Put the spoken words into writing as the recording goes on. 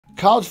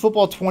College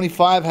Football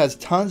 25 has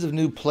tons of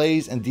new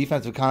plays and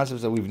defensive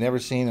concepts that we've never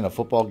seen in a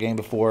football game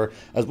before,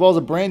 as well as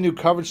a brand new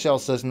coverage shell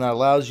system that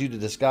allows you to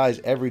disguise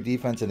every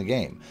defense in the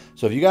game.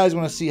 So if you guys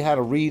want to see how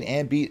to read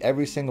and beat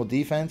every single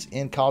defense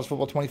in College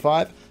Football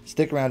 25,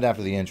 stick around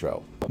after the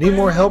intro. Need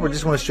more help or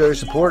just want to show your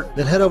support?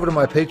 Then head over to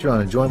my Patreon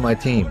and join my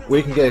team, where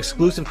you can get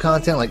exclusive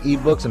content like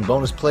ebooks and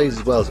bonus plays,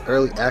 as well as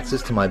early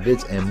access to my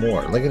vids and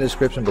more. Link in the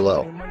description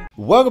below.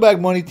 Welcome back,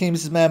 Money Team.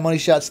 This is Mad Money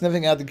Shot,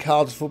 sniffing out the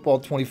College Football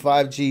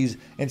 25 G's.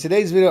 In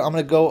today's video, I'm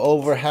going to go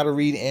over how to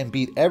read and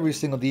beat every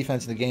single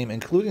defense in the game,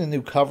 including the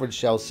new coverage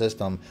shell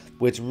system,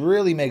 which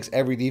really makes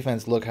every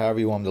defense look however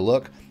you want them to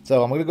look.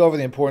 So I'm going to go over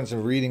the importance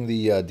of reading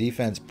the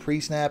defense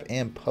pre-snap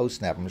and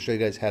post-snap. I'm going to show you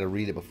guys how to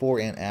read it before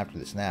and after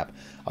the snap.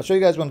 I'll show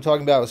you guys what I'm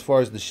talking about as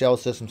far as the shell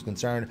system is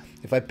concerned.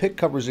 If I pick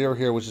cover 0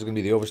 here, which is going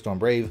to be the Overstorm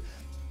Brave,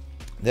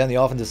 then the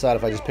offensive side,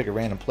 if I just pick a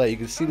random play, you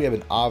can see we have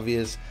an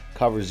obvious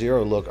cover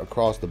 0 look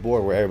across the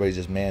board where everybody's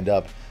just manned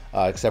up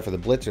except for the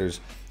blitzers.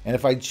 And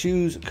if I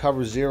choose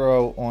cover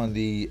 0 on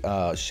the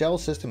shell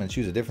system and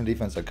choose a different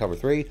defense like cover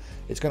 3,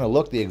 it's going to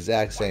look the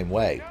exact same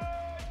way.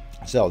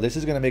 So this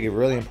is going to make it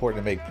really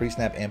important to make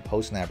pre-snap and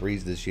post-snap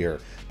reads this year,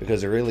 because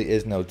there really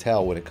is no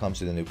tell when it comes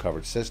to the new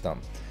coverage system.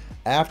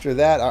 After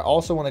that, I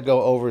also want to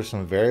go over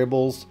some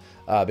variables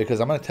because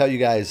I'm going to tell you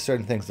guys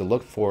certain things to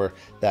look for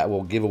that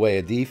will give away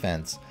a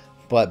defense.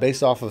 But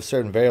based off of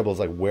certain variables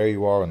like where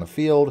you are on the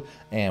field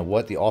and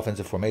what the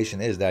offensive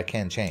formation is, that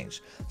can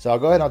change. So I'll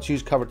go ahead and I'll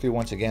choose cover 3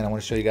 once again. I want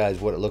to show you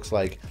guys what it looks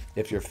like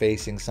if you're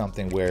facing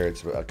something where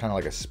it's kind of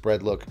like a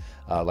spread look.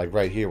 Like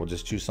right here, we'll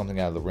just choose something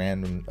out of the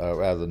random,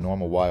 out of the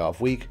normal Y off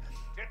week.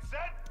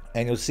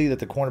 And you'll see that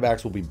the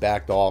cornerbacks will be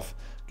backed off,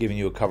 giving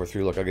you a cover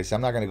 3 look. Like I said,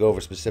 I'm not going to go over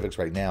specifics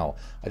right now.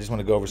 I just want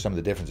to go over some of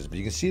the differences. But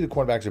you can see the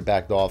cornerbacks are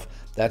backed off.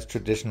 That's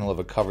traditional of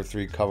a cover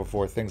 3, cover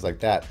 4, things like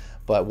that.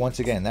 But once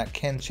again, that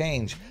can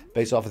change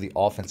based off of the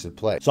offensive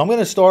play. So I'm going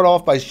to start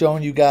off by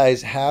showing you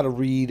guys how to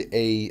read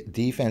a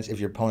defense if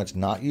your opponent's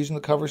not using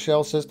the cover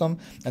shell system.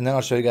 And then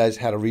I'll show you guys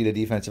how to read a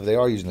defense if they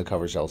are using the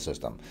cover shell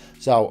system.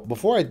 So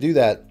before I do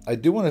that, I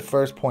do want to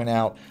first point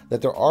out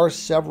that there are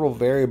several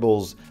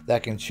variables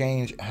that can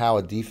change how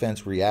a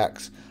defense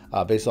reacts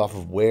based off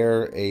of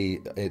where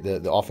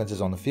the offense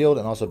is on the field,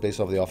 and also based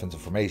off of the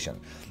offensive formation.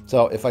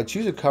 So if I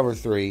choose a cover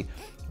 3,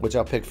 which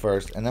I'll pick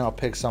first, and then I'll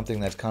pick something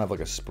that's kind of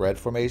like a spread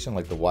formation,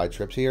 like the wide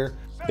trips here.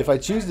 If I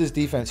choose this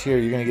defense here,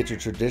 you're going to get your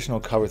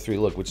traditional cover 3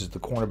 look, which is the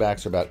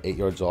cornerbacks are about 8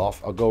 yards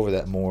off. I'll go over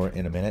that more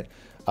in a minute.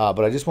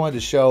 But I just wanted to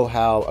show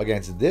how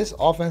against this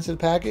offensive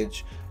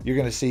package, you're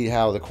going to see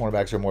how the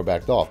cornerbacks are more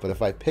backed off. But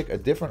if I pick a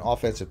different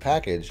offensive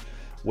package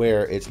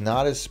where it's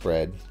not as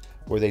spread,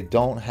 where they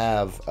don't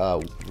have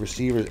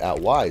receivers out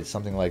wide,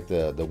 something like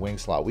the wing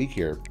slot week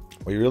here,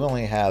 where you really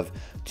only have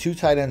 2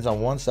 tight ends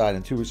on one side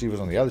and 2 receivers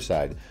on the other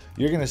side,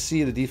 you're going to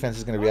see the defense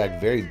is going to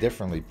react very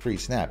differently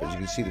pre-snap. As you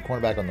can see, the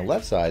cornerback on the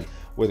left side,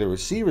 where the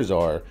receivers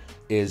are,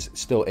 is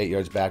still 8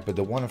 yards back, but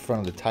the one in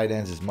front of the tight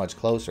ends is much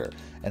closer.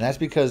 And that's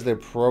because they're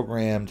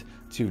programmed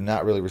to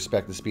not really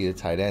respect the speed of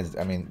tight ends.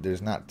 I mean,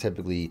 there's not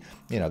typically,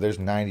 there's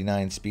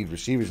 99 speed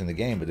receivers in the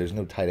game, but there's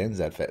no tight ends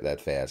that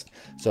fast.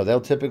 So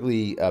they'll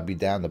typically be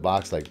down the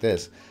box like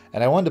this.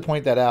 And I wanted to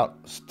point that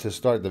out to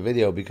start the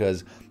video,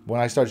 because when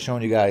I start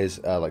showing you guys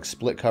like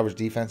split coverage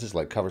defenses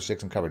like cover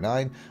 6 and cover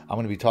 9, I'm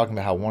going to be talking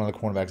about how one of the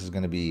cornerbacks is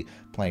going to be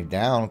playing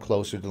down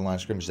closer to the line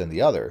of scrimmage than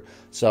the other.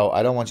 So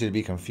I don't want you to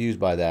be confused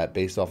by that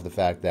based off of the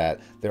fact that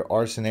there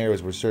are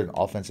scenarios where certain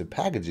offensive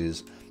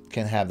packages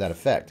can have that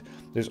effect.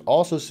 There's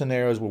also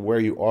scenarios where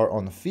you are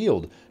on the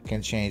field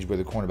can change where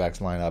the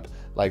cornerbacks line up,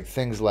 like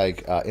things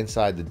like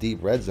inside the deep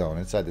red zone,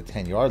 inside the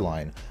 10-yard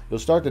line. You'll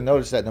start to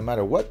notice that no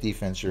matter what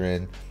defense you're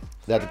in,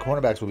 that the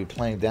cornerbacks will be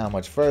playing down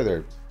much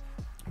further,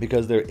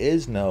 because there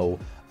is no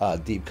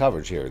deep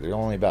coverage here. They're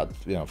only about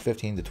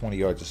 15 to 20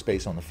 yards of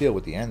space on the field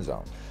with the end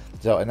zone.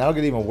 So, and that'll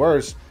get even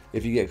worse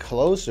if you get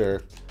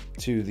closer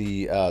to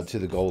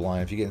the goal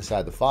line. If you get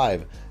inside the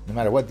 5, no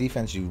matter what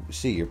defense you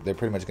see, they're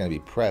pretty much going to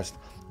be pressed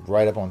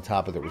right up on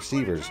top of the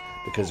receivers,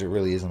 because there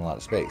really isn't a lot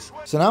of space.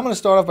 So now I'm going to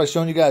start off by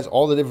showing you guys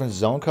all the different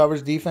zone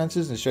coverage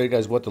defenses and show you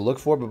guys what to look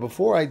for. But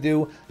before I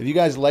do, if you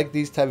guys like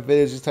these type of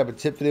videos, these type of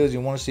tip videos,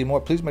 you want to see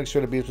more, please make sure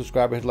to be a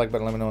subscriber, hit the like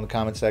button, let me know in the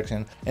comment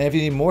section. And if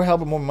you need more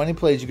help or more money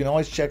plays, you can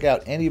always check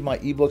out any of my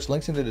ebooks,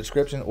 links in the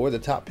description or the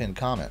top pinned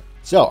comment.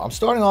 So I'm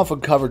starting off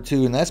with cover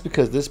 2, and that's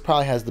because this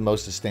probably has the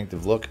most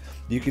distinctive look.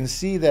 You can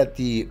see that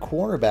the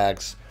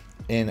cornerbacks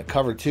in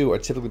cover 2 are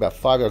typically about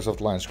 5 yards off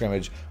the line of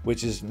scrimmage,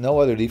 which is no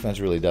other defense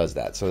really does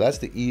that. So that's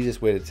the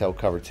easiest way to tell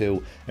cover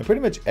 2. And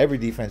pretty much every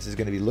defense is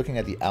going to be looking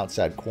at the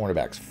outside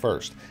cornerbacks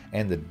first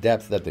and the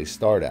depth that they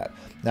start at.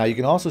 Now you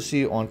can also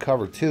see on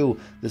cover 2,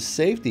 the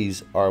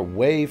safeties are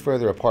way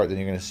further apart than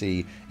you're going to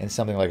see in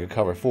something like a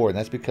cover 4, and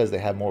that's because they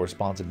have more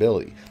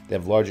responsibility. They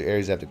have larger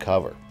areas they have to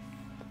cover.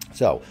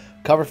 So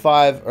cover 2,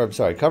 5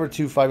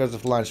 yards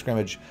off the line of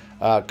scrimmage.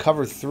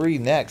 Cover 3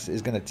 next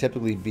is going to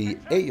typically be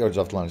 8 yards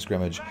off the line of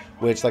scrimmage,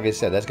 which, like I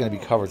said, that's going to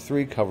be cover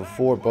 3, cover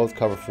 4. Both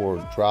cover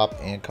 4 drop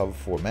and cover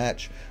 4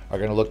 match are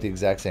going to look the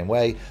exact same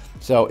way.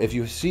 So if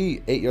you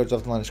see 8 yards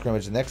off the line of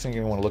scrimmage, the next thing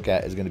you're going to want to look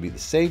at is going to be the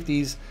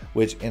safeties,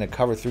 which in a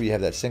cover 3 you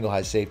have that single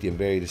high safety, a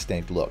very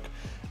distinct look.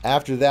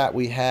 After that,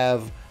 we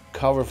have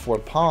cover 4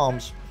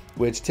 palms,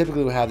 which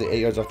typically will have the 8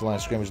 yards off the line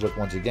of scrimmage look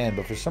once again.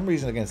 But for some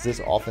reason, against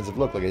this offensive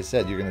look, like I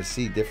said, you're going to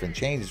see different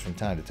changes from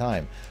time to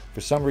time.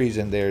 For some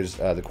reason, there's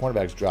the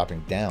cornerback's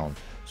dropping down.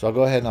 So I'll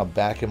go ahead and I'll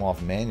back him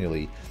off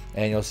manually,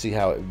 and you'll see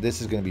how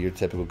this is going to be your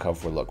typical cover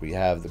 4 look. We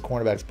have the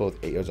cornerbacks both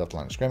 8 yards off the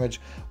line of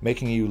scrimmage,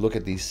 making you look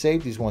at these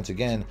safeties once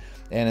again.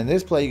 And in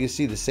this play, you can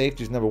see the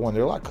safeties, number one,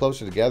 they're a lot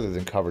closer together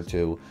than cover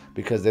 2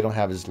 because they don't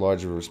have as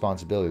large of a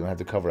responsibility. They don't have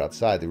to cover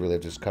outside. They really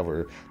have to just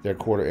cover their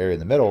quarter area in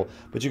the middle.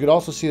 But you could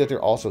also see that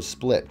they're also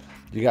split.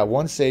 You got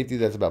one safety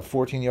that's about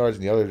 14 yards,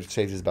 and the other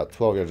safety is about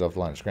 12 yards off the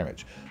line of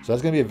scrimmage. So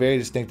that's going to be a very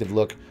distinctive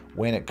look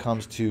when it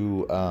comes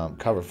to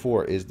cover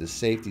 4, is the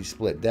safety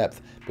split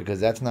depth, because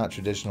that's not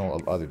traditional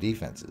of other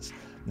defenses.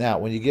 Now,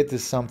 when you get to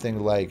something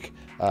like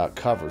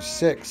cover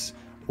 6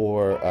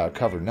 or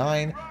cover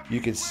 9, you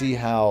can see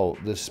how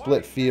the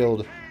split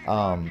field,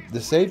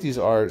 the safeties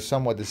are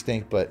somewhat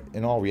distinct, but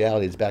in all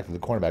reality, it's back to the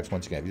cornerbacks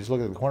once again. If you just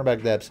look at the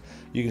cornerback depths,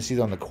 you can see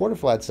that on the quarter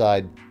flat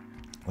side,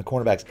 the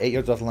cornerback's 8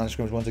 yards off the line of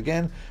scrimmage once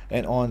again,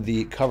 and on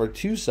the cover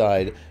 2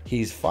 side,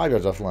 he's 5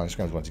 yards off the line of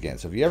scrimmage once again.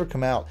 So if you ever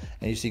come out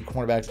and you see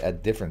cornerbacks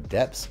at different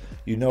depths,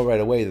 you know right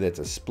away that it's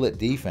a split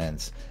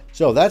defense.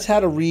 So that's how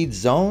to read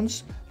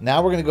zones.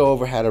 Now we're going to go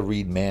over how to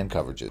read man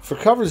coverages. For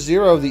cover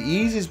 0, the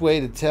easiest way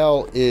to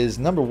tell is,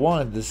 number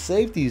one, the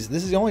safeties.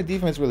 This is the only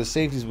defense where the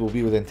safeties will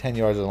be within 10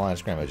 yards of the line of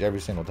scrimmage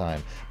every single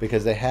time,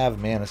 because they have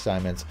man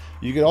assignments.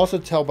 You can also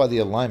tell by the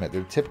alignment.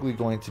 They're typically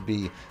going to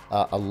be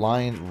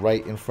aligned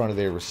right in front of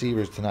their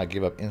receivers to not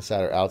give up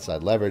inside or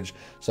outside leverage.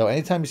 So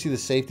anytime you see the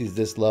safeties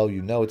this low,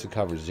 you know it's a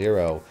cover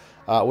 0.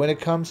 When it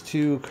comes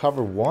to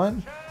cover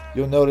 1,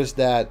 you'll notice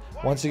that,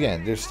 once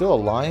again, they're still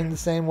aligned the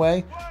same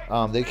way.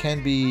 They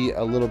can be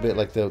a little bit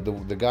like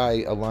the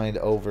guy aligned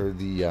over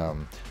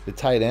the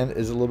tight end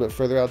is a little bit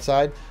further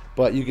outside,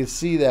 but you can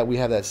see that we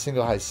have that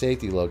single high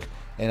safety look.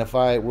 And if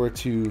I were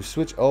to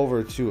switch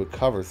over to a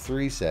cover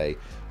 3, say,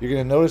 you're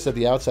going to notice that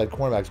the outside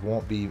cornerbacks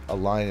won't be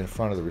aligned in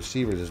front of the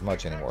receivers as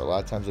much anymore. A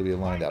lot of times they'll be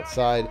aligned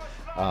outside,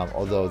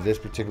 although this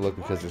particular look,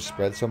 because they're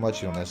spread so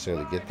much, you don't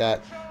necessarily get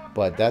that.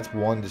 But that's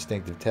one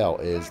distinctive tell,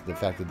 is the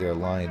fact that they're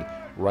aligned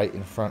right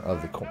in front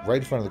of the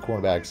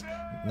cornerbacks,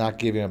 not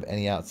giving up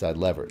any outside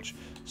leverage.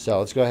 So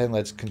let's go ahead and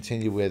let's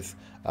continue with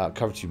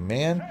cover 2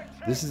 man.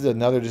 This is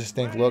another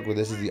distinct look where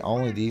this is the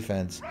only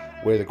defense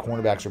where the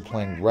cornerbacks are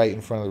playing right in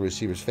front of the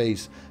receiver's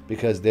face,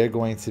 because they're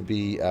going to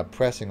be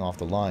pressing off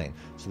the line.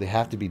 So they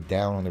have to be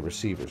down on the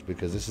receivers,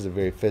 because this is a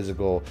very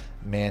physical,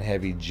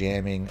 man-heavy,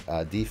 jamming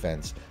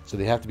defense. So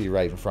they have to be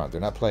right in front.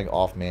 They're not playing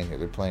off man here.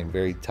 They're playing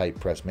very tight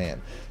press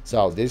man.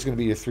 So there's going to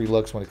be your 3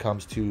 looks when it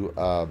comes to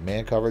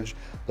man coverage.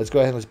 Let's go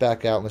ahead and let's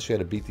back out and let's show you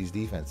how to beat these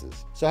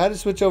defenses. So how to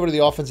switch over to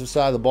the offensive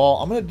side of the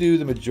ball. I'm going to do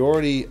the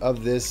majority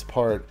of this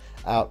part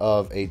out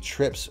of a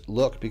trips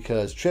look,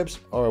 because trips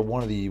are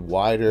one of the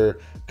wider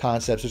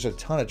concepts. There's a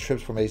ton of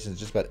trips formations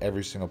just about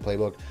every single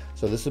playbook.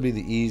 So this will be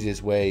the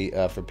easiest way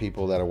for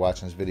people that are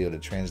watching this video to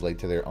translate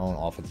to their own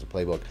offensive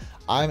playbook.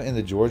 I'm in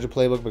the Georgia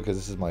playbook because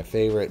this is my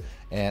favorite,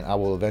 and I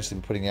will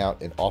eventually be putting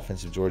out an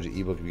offensive Georgia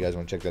ebook if you guys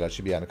want to check that out. It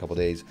should be out in a couple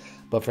days.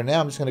 But for now,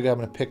 I'm just going to go. I'm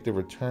going to pick the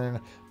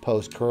return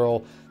post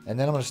curl, and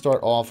then I'm going to start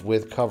off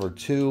with cover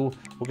 2.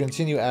 We'll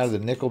continue out of the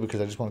nickel because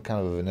I just want kind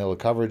of a vanilla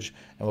coverage,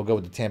 and we'll go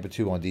with the Tampa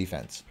 2 on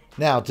defense.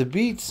 Now, to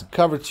beat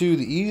cover 2,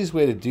 the easiest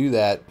way to do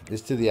that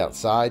is to the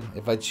outside.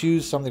 If I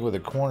choose something with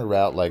a corner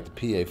route like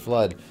the PA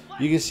flood,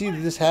 you can see that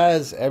this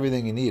has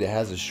everything you need. It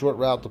has a short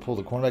route to pull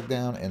the cornerback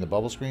down and the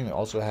bubble screen. It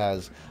also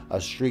has a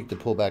streak to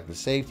pull back the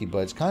safety, but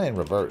it's kind of in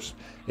reverse.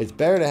 It's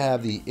better to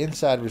have the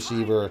inside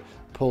receiver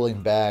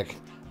pulling back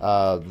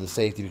the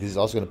safety, because he's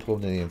also going to pull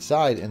him to the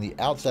inside, and the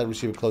outside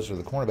receiver closer to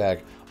the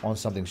cornerback on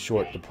something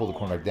short to pull the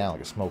cornerback down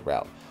like a smoke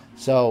route.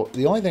 So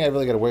the only thing I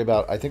really got to worry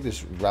about, I think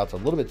this route's a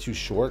little bit too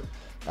short.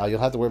 You'll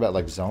have to worry about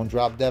like zone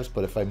drop depths,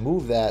 but if I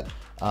move that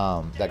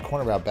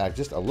corner route back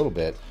just a little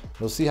bit,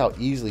 you'll see how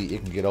easily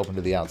it can get open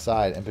to the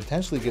outside and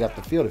potentially get up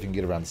the field if you can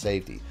get around the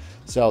safety.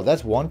 So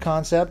that's one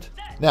concept.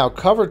 Now,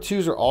 cover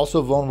 2s are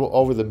also vulnerable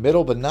over the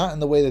middle, but not in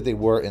the way that they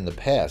were in the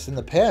past. In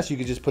the past, you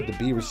could just put the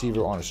B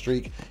receiver on a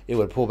streak. It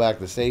would pull back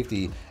the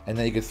safety, and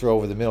then you could throw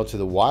over the middle to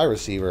the Y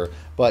receiver.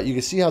 But you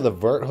can see how the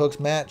vert hooks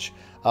match.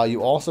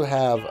 You also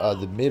have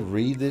the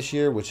mid-read this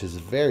year, which is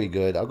very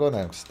good. I'll go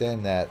ahead and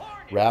extend that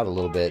route a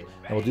little bit,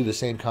 and we'll do the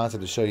same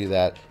concept to show you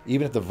that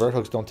even if the vert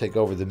hooks don't take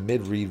over, the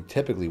mid-read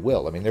typically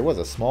will. I mean, there was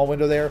a small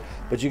window there,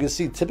 but you can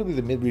see typically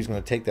the mid-read is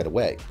going to take that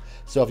away.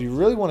 So if you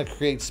really want to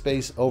create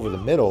space over the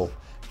middle,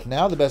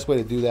 now the best way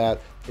to do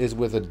that is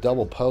with a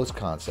double post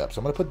concept. So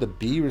I'm going to put the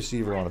B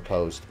receiver on a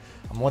post.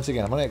 Once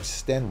again, I'm going to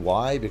extend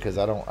Y because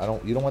you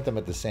don't want them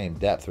at the same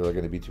depth or they're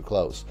going to be too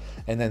close.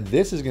 And then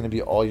this is going to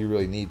be all you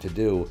really need to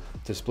do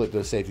to split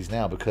those safeties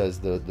now, because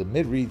the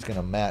mid read is going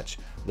to match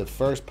the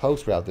first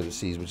post route that it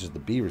sees, which is the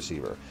B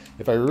receiver.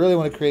 If I really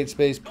want to create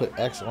space, put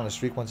X on a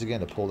streak once again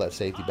to pull that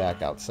safety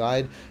back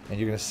outside, and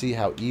you're going to see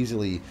how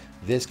easily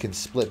this can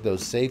split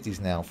those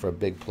safeties now for a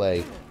big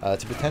play.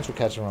 It's a potential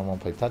catch and run one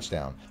play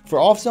touchdown. For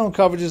off zone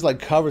coverages like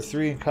cover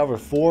 3 and cover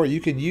 4,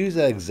 you can use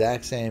that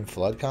exact same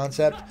flood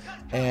concept,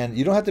 and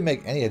you don't have to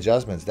make any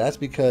adjustments. That's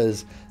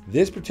because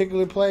this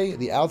particular play,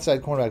 the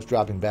outside cornerback's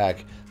dropping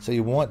back, so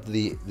you want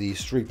the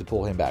streak to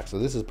pull him back. So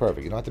this is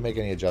perfect. You don't have to make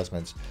any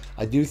adjustments.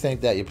 I do think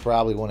that you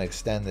probably want to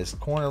extend this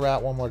corner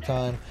route one more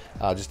time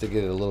just to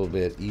get it a little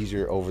bit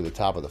easier over the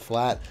top of the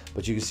flat.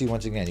 But you can see,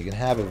 once again, you can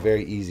have a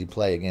very easy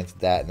play against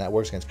that, and that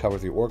works against cover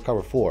 3 or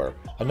cover 4.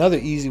 Another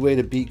easy way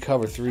to beat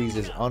cover 3s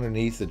is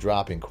underneath the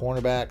dropping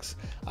cornerbacks.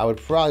 I would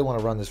probably want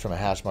to run this from a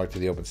hash mark to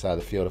the open side of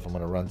the field if I'm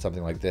going to run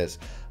something like this.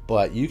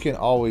 But you can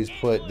always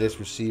put this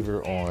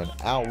receiver on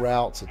out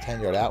routes. A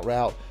 10-yard out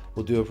route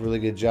will do a really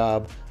good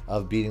job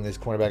of beating this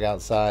cornerback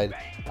outside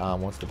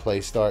once the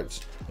play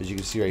starts. As you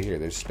can see right here,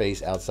 there's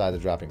space outside the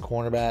dropping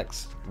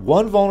cornerbacks.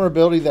 One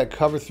vulnerability that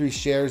cover 3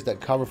 shares that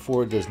cover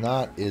 4 does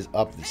not is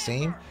up the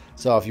seam.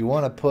 So if you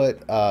want to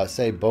put,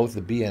 say, both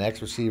the B and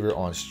X receiver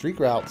on streak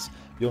routes,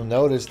 you'll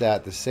notice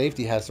that the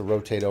safety has to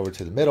rotate over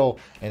to the middle,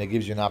 and it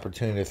gives you an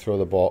opportunity to throw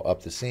the ball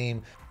up the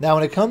seam. Now,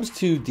 when it comes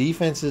to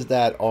defenses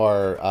that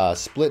are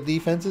split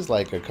defenses,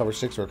 like a cover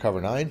 6 or a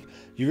cover 9,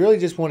 you really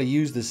just want to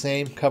use the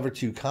same cover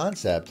 2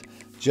 concept.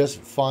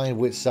 Just find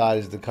which side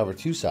is the cover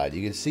 2 side.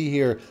 You can see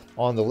here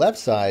on the left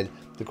side,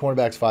 the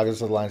cornerback's 5 yards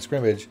to the line of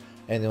scrimmage,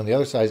 and on the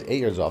other side is 8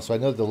 yards off. So I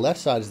know the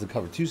left side is the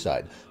cover 2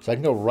 side. So I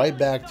can go right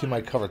back to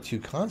my cover 2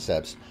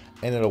 concepts,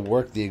 and it'll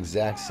work the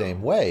exact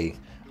same way.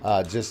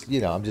 I'm just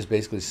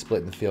basically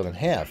splitting the field in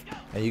half,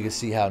 and you can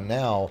see how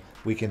now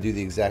we can do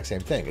the exact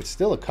same thing. It's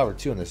still a cover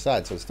 2 on this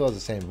side, so it still has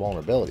the same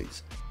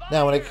vulnerabilities.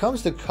 Now, when it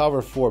comes to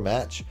cover 4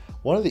 match,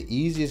 one of the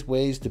easiest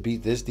ways to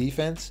beat this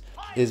defense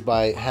is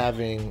by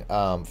having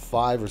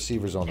 5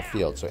 receivers on the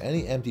field. So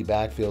any empty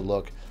backfield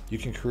look, you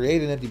can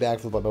create an empty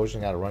backfield by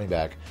motioning out a running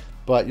back,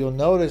 but you'll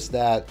notice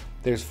that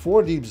there's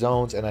 4 deep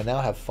zones, and I now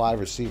have 5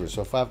 receivers.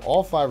 So if I have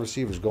all 5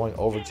 receivers going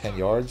over 10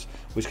 yards,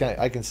 which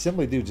I can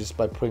simply do just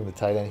by putting the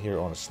tight end here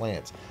on a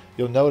slant,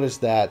 you'll notice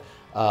that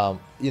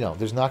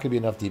there's not going to be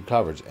enough deep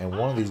coverage, and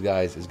one of these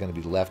guys is going to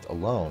be left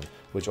alone,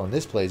 which on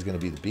this play is going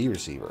to be the B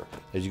receiver.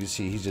 As you can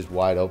see, he's just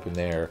wide open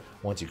there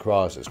once he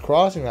crosses.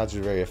 Crossing routes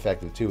are very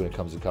effective too when it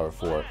comes to cover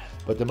 4,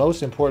 but the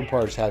most important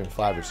part is having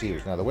 5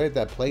 receivers. Now, the way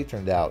that play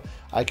turned out,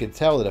 I could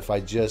tell that if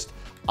I just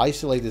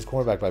isolate this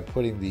cornerback by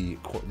putting the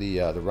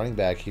running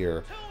back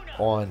here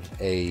on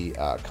a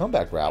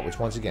comeback route, which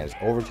once again is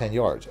over 10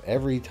 yards.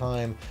 Every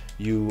time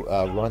you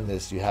run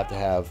this, you have to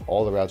have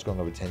all the routes going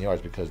over 10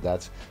 yards, because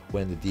that's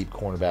when the deep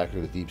cornerback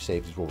or the deep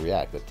safeties will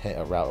react,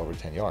 a route over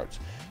 10 yards.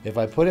 If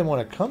I put him on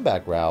a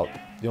comeback route,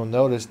 you'll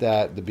notice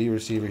that the B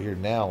receiver here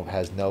now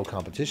has no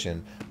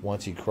competition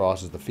once he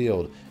crosses the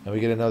field, and we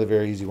get another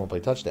very easy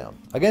one-play touchdown.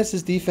 Against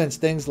this defense,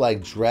 things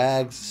like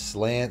drags,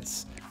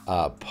 slants,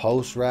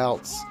 post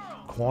routes,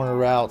 corner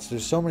routes,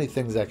 there's so many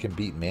things that can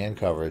beat man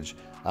coverage.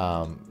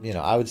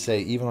 I would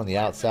say even on the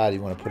outside,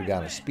 you want to put a guy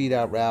on a speed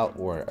out route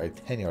or a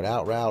 10-yard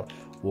out route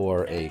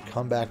or a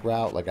comeback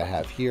route like I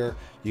have here.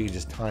 You can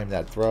just time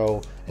that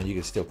throw, and you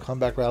can still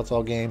comeback routes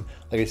all game.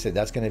 Like I said,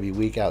 that's going to be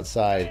weak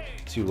outside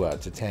to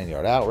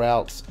 10-yard out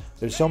routes.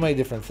 There's so many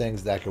different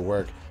things that could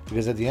work,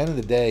 because at the end of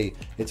the day,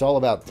 it's all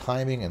about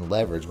timing and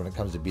leverage when it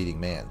comes to beating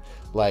man.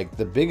 Like,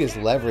 the biggest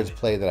leverage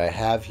play that I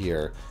have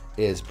here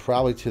is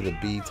probably to the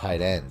B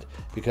tight end,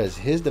 because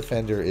his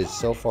defender is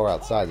so far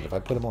outside that if I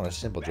put him on a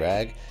simple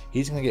drag,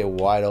 he's going to get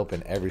wide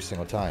open every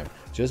single time,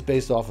 just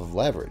based off of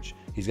leverage.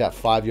 He's got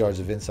 5 yards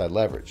of inside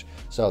leverage.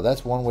 So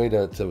that's one way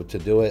to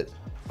do it.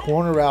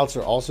 Corner routes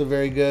are also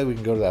very good. We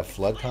can go to that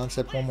flood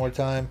concept one more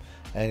time,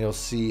 and you'll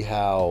see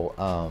how,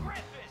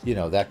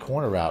 that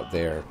corner route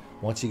there,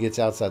 once he gets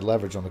outside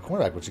leverage on the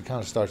cornerback, which he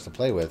kind of starts to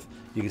play with,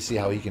 you can see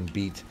how he can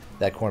beat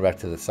that cornerback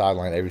to the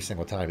sideline every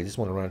single time. You just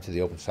want to run it to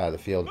the open side of the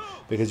field,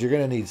 because you're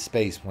going to need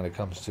space when it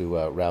comes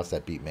to routes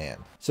that beat man.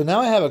 So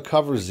now I have a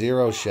cover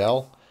 0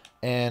 shell,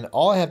 and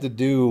all I have to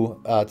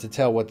do to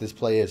tell what this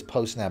play is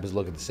post-snap is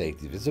look at the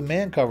safety. If it's a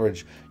man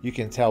coverage, you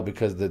can tell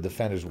because the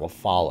defenders will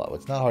follow.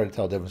 It's not hard to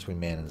tell the difference between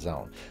man and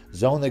zone.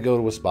 Zone, they go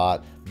to a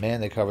spot.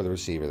 Man, they cover the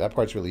receiver. That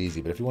part's really easy.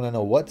 But if you want to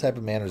know what type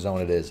of man or zone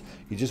it is,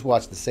 you just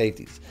watch the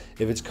safeties.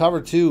 If it's cover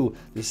 2,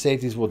 the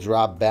safeties will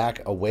drop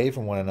back away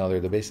from one another.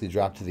 They basically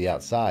drop to the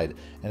outside.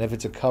 And if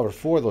it's a cover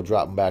 4, they'll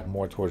drop them back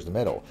more towards the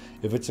middle.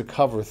 If it's a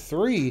cover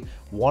 3,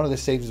 one of the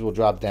safeties will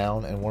drop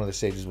down and one of the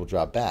safeties will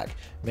drop back,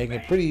 making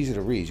it pretty easy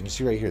to read. You can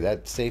see right here,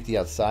 that safety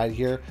outside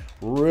here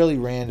really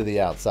ran to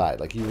the outside.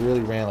 Like, he really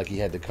ran like he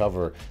had to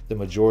cover the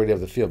majority of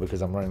the field,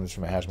 because I'm running this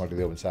from a hash mark to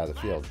the open side of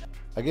the field.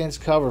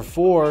 Against cover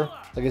 4,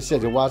 like I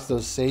said, you'll watch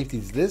those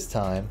safeties this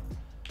time,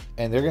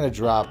 and they're going to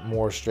drop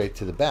more straight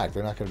to the back.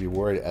 They're not going to be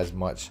worried as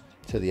much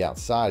to the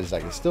outside as I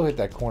can still hit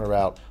that corner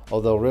route,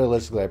 although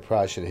realistically I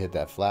probably should have hit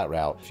that flat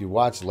route. If you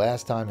watched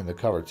last time in the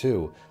cover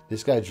 2,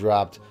 this guy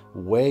dropped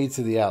way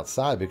to the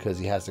outside because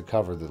he has to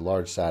cover the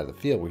large side of the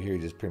field, where here he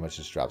just pretty much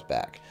just drops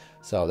back.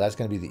 So that's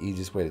going to be the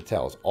easiest way to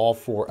tell. Is all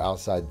 4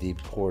 outside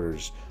deep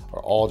quarters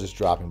are all just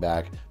dropping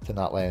back to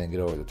not land and get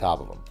over the top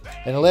of them.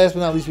 And the last but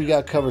not least, we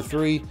got cover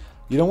 3.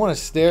 You don't want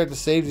to stare at the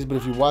safeties, but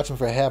if you watch them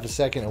for half a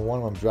second and one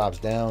of them drops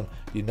down,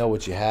 you know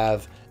what you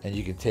have, and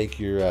you can take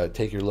your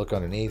look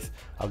underneath.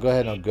 I'll go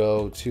ahead and I'll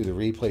go to the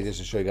replay just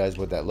to show you guys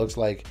what that looks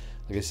like.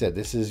 Like I said,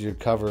 this is your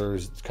cover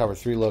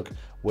 3 look,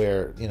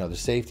 where the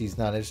safety's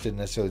not interested in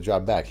necessarily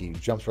dropping back. He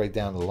jumps right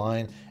down the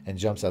line and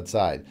jumps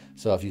outside.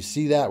 So if you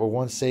see that where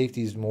one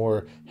safety's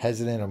more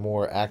hesitant or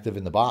more active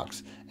in the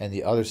box, and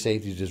the other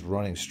safety's just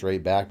running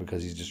straight back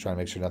because he's just trying to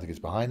make sure nothing gets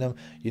behind him,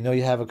 you know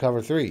you have a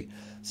cover 3.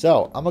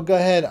 So I'm gonna go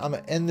ahead, I'm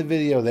gonna end the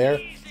video there.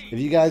 If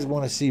you guys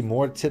want to see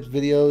more tips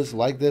videos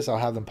like this, I'll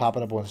have them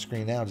popping up on the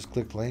screen now. Just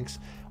click links.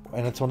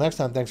 And until next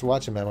time, thanks for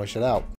watching, man. Shut out.